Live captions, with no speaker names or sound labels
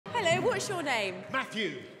what's your name?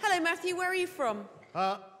 Matthew. Hello, Matthew. Where are you from?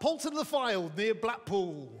 Polton-le-Fylde, near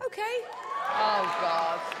Blackpool. OK. Oh,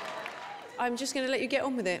 God. I'm just going to let you get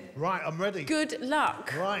on with it. Right, I'm ready. Good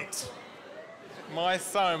luck. Right. My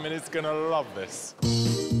Simon is going to love this. I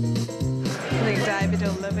think David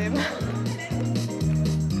will love him.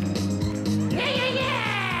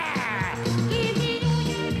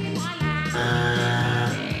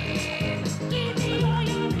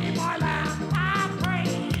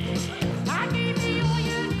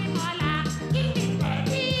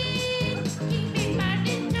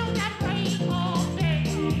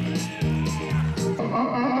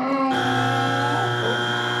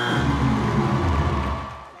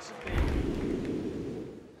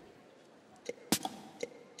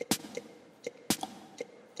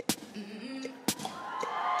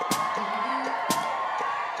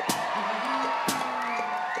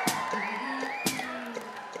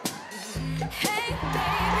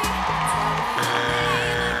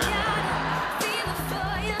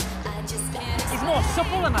 He's more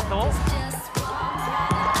supple than I thought.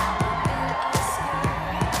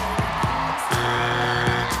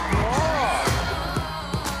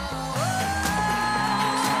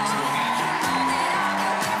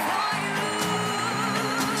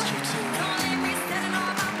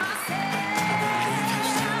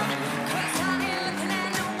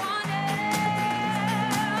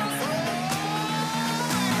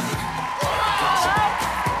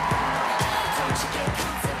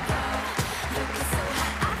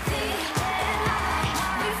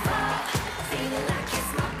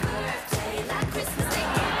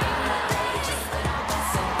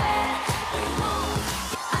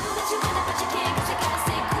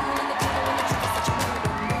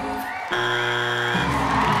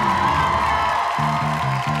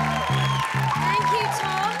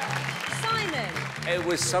 It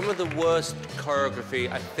was some of the worst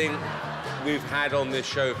choreography I think we've had on this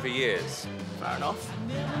show for years. Fair enough.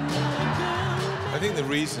 I think the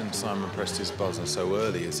reason Simon pressed his buzzer so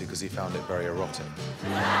early is because he found it very erotic.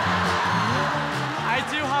 I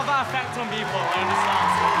do have that effect on people, I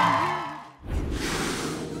understand.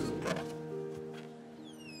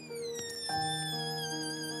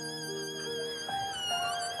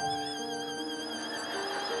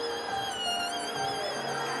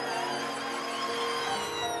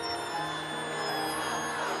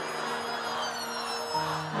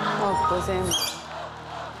 Oh, buzzing.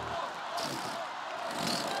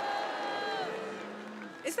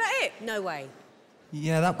 Is that it? No way.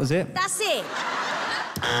 Yeah, that was it. That's it.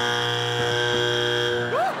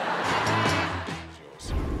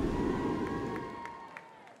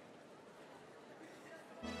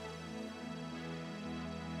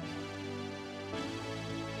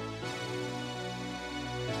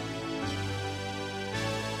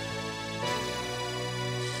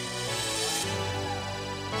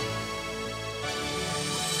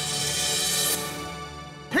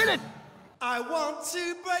 Hit it! I want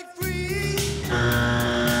to break free.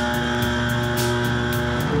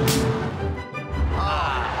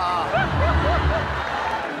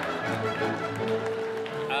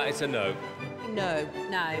 It's a no. No,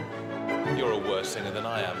 no. You're a worse singer than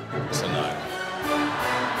I am. It's a no.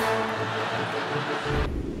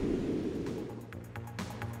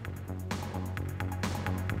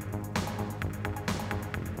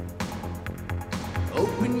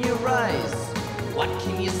 Open your eyes, what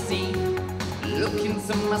can you see? Look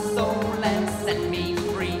into my soul and set me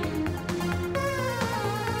free.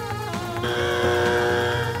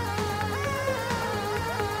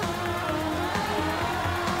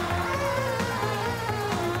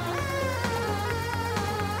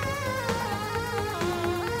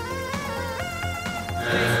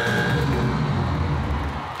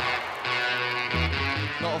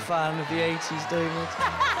 Not a fan of the 80s, David.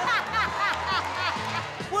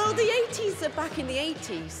 Well, the 80s are back in the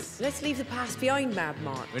 80s. Let's leave the past behind, Mad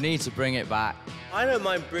Mark. We need to bring it back. I don't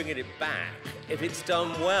mind bringing it back if it's done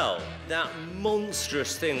well. That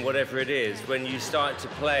monstrous thing, whatever it is, when you start to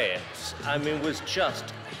play it, I mean, was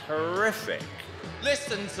just horrific.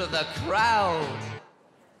 Listen to the crowd.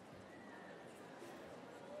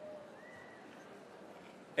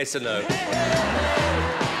 It's a no.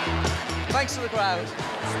 Thanks to the crowd.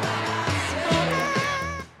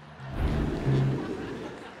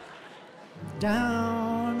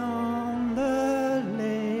 Down on the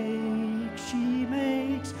lake, she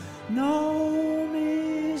makes no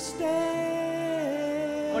mistake.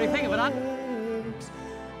 What do you think of it, Anne?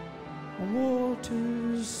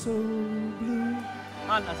 Water's so blue.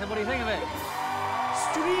 Anne, I said, what do you think of it?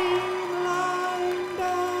 Streamlined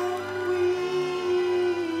and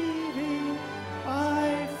weaving,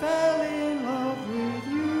 I fell in love with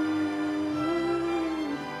you.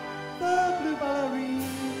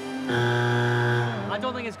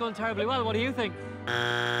 think it's gone terribly well. What do you think?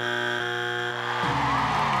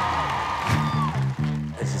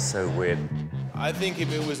 This is so weird. I think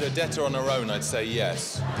if it was a debtor on her own, I'd say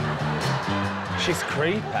yes. She's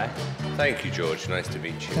creepy. Thank you, George. Nice to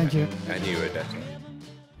meet you. Thank you. And you, Odetta.